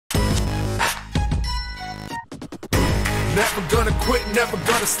Never gonna quit, never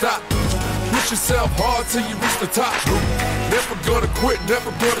gonna stop. Push yourself hard till you reach the top. Never gonna quit,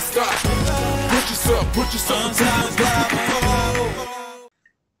 never gonna stop. Put yourself until you.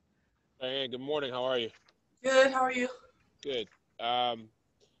 Hey, good morning. How are you? Good. How are you? Good. Now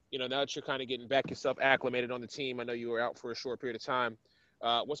that you're kind of getting back yourself acclimated on the team, I know you were out for a short period of time.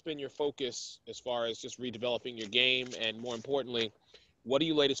 What's been your focus as far as just redeveloping your game? And more importantly, what are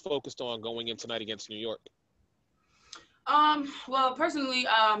you latest focused on going in tonight against New York? Well, personally,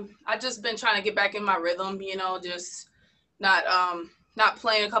 I just been trying to get back in my rhythm, just not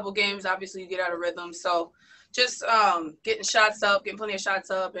playing a couple games. Obviously you get out of rhythm. So just, getting plenty of shots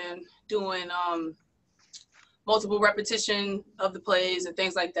up and doing, multiple repetition of the plays and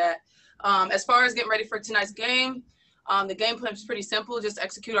things like that. As far as getting ready for tonight's game, the game plan is pretty simple. Just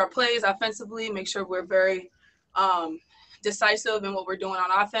execute our plays offensively, make sure we're very, decisive in what we're doing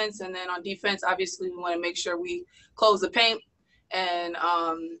on offense, and then on defense, obviously we want to make sure we close the paint and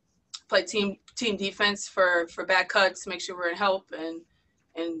play team defense for bad cuts, make sure we're in help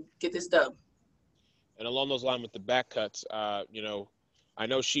and get this dub. And along those lines with the back cuts, I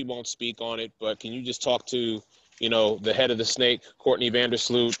know she won't speak on it, but can you just talk to the head of the snake, Courtney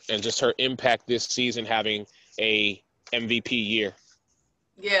Vandersloot, and just her impact this season having a MVP year?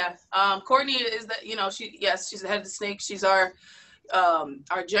 Yeah, Courtney is she's the head of the snake. She's our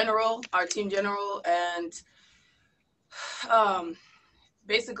general, our team general, and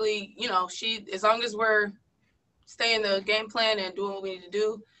basically, she, as long as we're staying the game plan and doing what we need to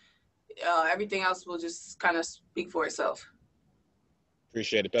do, everything else will just kind of speak for itself.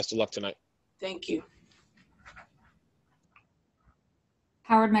 Appreciate it. Best of luck tonight. Thank you.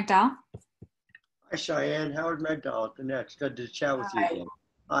 Howard McDowell. Hi, Cheyenne. Howard McDowell, the next. Good to chat with you Hi. again.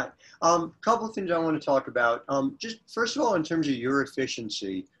 Hi. Couple of things I want to talk about. Just first of all, in terms of your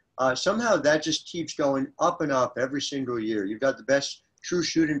efficiency, somehow that just keeps going up and up every single year. You've got the best true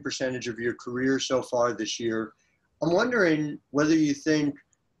shooting percentage of your career so far this year. I'm wondering whether you think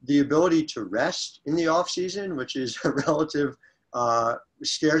the ability to rest in the off season, which is a relative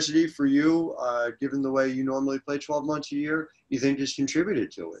scarcity for you, given the way you normally play 12 months a year, you think has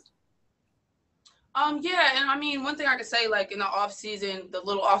contributed to it? Yeah, and I mean, one thing I could say, like in the off season, the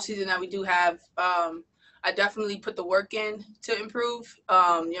little off season that we do have, I definitely put the work in to improve.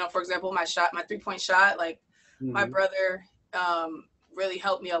 For example, my 3-point shot, like my brother really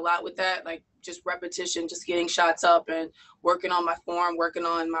helped me a lot with that, like just repetition, just getting shots up and working on my form, working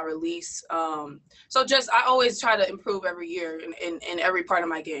on my release. So I always try to improve every year in every part of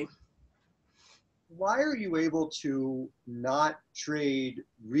my game. Why are you able to not trade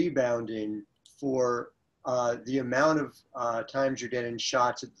rebounding for the amount of times you're getting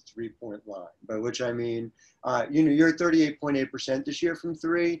shots at the 3-point line? By which I mean, you're 38.8% this year from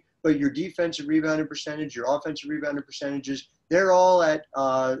three, but your defensive rebounding percentage, your offensive rebounding percentages, they're all at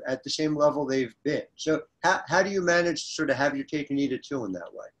the same level they've been. So how do you manage to sort of have your cake and eat it too in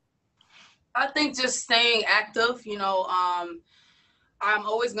that way? I think just staying active, I'm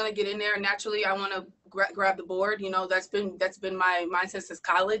always going to get in there. Naturally, I want to grab the board. That's been my mindset since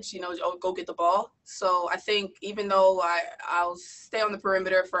college, go get the ball. So I think even though I'll stay on the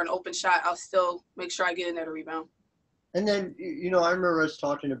perimeter for an open shot, I'll still make sure I get in there to rebound. And then, I remember us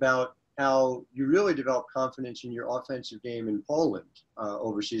talking about how you really developed confidence in your offensive game in Poland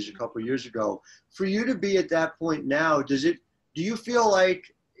overseas a couple of years ago. For you to be at that point now, do you feel like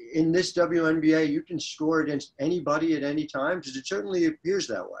in this WNBA you can score against anybody at any time? Because it certainly appears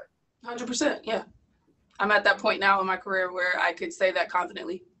that way. 100%, yeah. I'm at that point now in my career where I could say that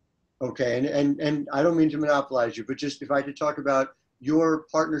confidently. Okay, and I don't mean to monopolize you, but just if I could talk about your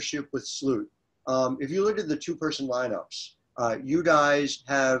partnership with Sloot. If you look at the two-person lineups, you guys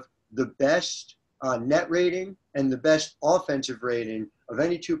have the best net rating and the best offensive rating of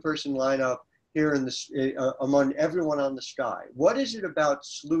any two-person lineup here in among everyone on the Sky. What is it about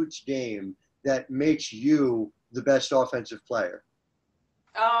Sloot's game that makes you the best offensive player?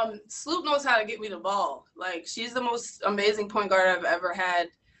 Sloot knows how to get me the ball. Like, she's the most amazing point guard I've ever had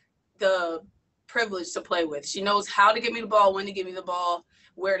the privilege to play with. She knows how to get me the ball, when to get me the ball,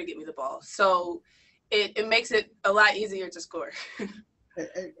 where to get me the ball. So it makes it a lot easier to score.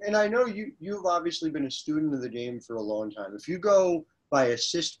 And I know you've obviously been a student of the game for a long time. If you go by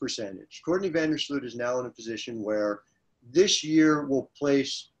assist percentage, Courtney Vandersloot is now in a position where this year will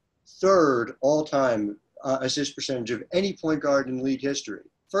place third all-time assist percentage of any point guard in league history.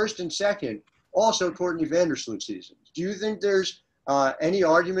 First and second, also Courtney Vandersloot seasons. Do you think there's any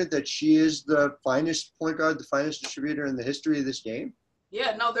argument that she is the finest point guard, the finest distributor in the history of this game?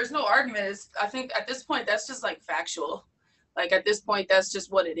 Yeah, no, there's no argument. I think at this point, that's just like factual. Like at this point, that's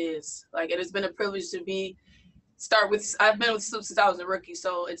just what it is. Like it has been a privilege to be I've been with Sloop since I was a rookie,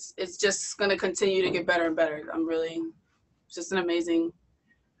 so it's just gonna continue to get better and better. It's just an amazing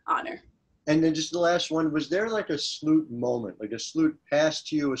honor. And then just the last one, was there like a Sloop moment, like a Sloop pass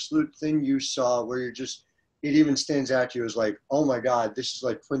to you, a Sloop thing you saw where it even stands out to you as like, oh my God, this is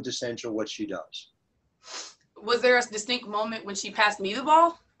like quintessential what she does? Was there a distinct moment when she passed me the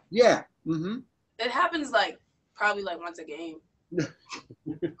ball? Yeah. Mm-hmm. It happens probably once a game.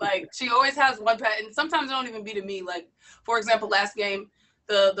 Like she always has one pass, and sometimes it don't even be to me. Like, for example, last game,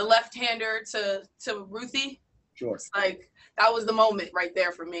 the left-hander to Ruthie. Sure. It's like that was the moment right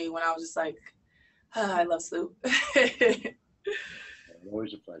there for me when I was just like, I love Sloop.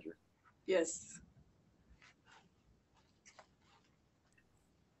 Always a pleasure. Yes.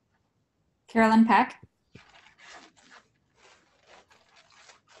 Carolyn Peck.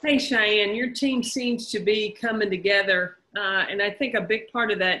 Hey, Cheyenne, your team seems to be coming together, and I think a big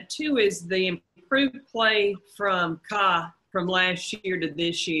part of that, too, is the improved play from Ka from last year to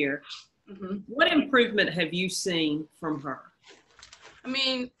this year. Mm-hmm. What improvement have you seen from her? I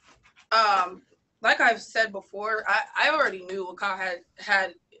mean, like I've said before, I already knew what Ka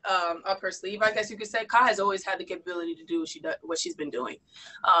had up her sleeve, I guess you could say. Ka has always had the capability to do what she's been doing.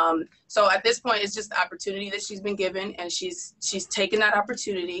 So at this point, it's just the opportunity that she's been given, and she's taken that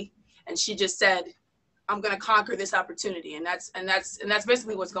opportunity, and she just said, I'm going to conquer this opportunity. And that's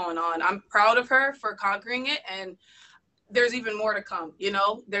basically what's going on. I'm proud of her for conquering it, and there's even more to come.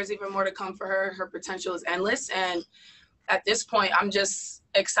 There's even more to come for her. Her potential is endless, and at this point, I'm just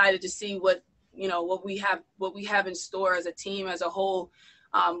excited to see what we have in store as a team, as a whole,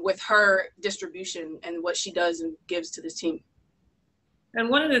 with her distribution and what she does and gives to this team. And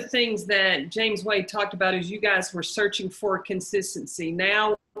one of the things that James Wade talked about is you guys were searching for consistency.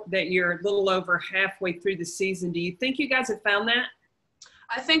 Now that you're a little over halfway through the season, do you think you guys have found that?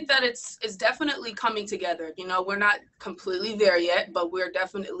 I think that it's definitely coming together. We're not completely there yet, but we're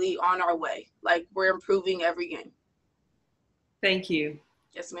definitely on our way. Like, we're improving every game. Thank you.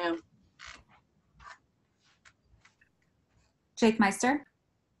 Yes, ma'am. Jake Meister.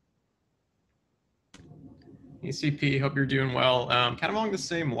 ACP, hope you're doing well. Kind of along the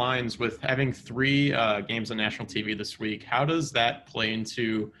same lines with having 3 games on national TV this week, how does that play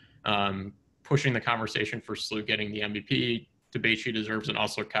into pushing the conversation for Sloop getting the MVP debate she deserves, and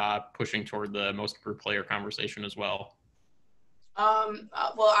also Ka pushing toward the most improved player conversation as well?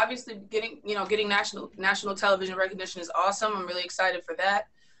 Well, obviously getting national television recognition is awesome. I'm really excited for that.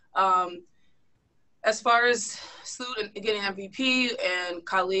 As far as Sloop getting MVP and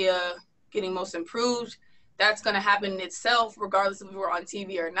Kalia getting most improved, that's going to happen in itself, regardless if we were on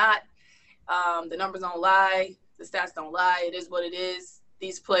TV or not. The numbers don't lie. The stats don't lie. It is what it is.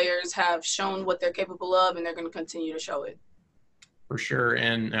 These players have shown what they're capable of, and they're going to continue to show it. For sure.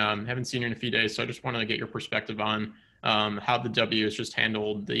 And haven't seen you in a few days, so I just wanted to get your perspective on how the W has just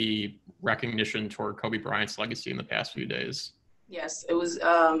handled the recognition toward Kobe Bryant's legacy in the past few days. Yes, it was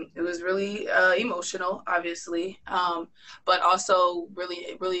really emotional, obviously, but also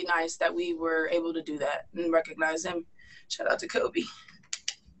really, really nice that we were able to do that and recognize him. Shout out to Kobe.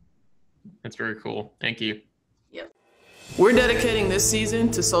 That's very cool. Thank you. Yep. We're dedicating this season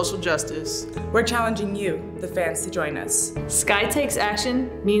to social justice. We're challenging you, the fans, to join us. Sky Takes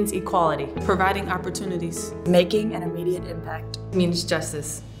Action means equality. Providing opportunities. Making an immediate impact Means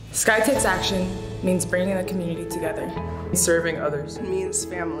justice. Sky Takes Action means bringing the community together. Serving others. It means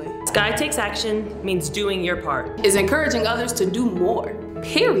family. Sky Takes Action means doing your part. Is encouraging others to do more.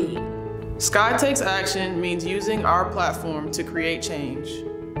 Period. Sky Takes Action means using our platform to create change.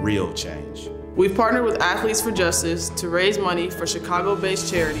 Real change. We've partnered with Athletes for Justice to raise money for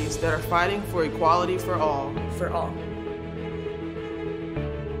Chicago-based charities that are fighting for equality for all. For all.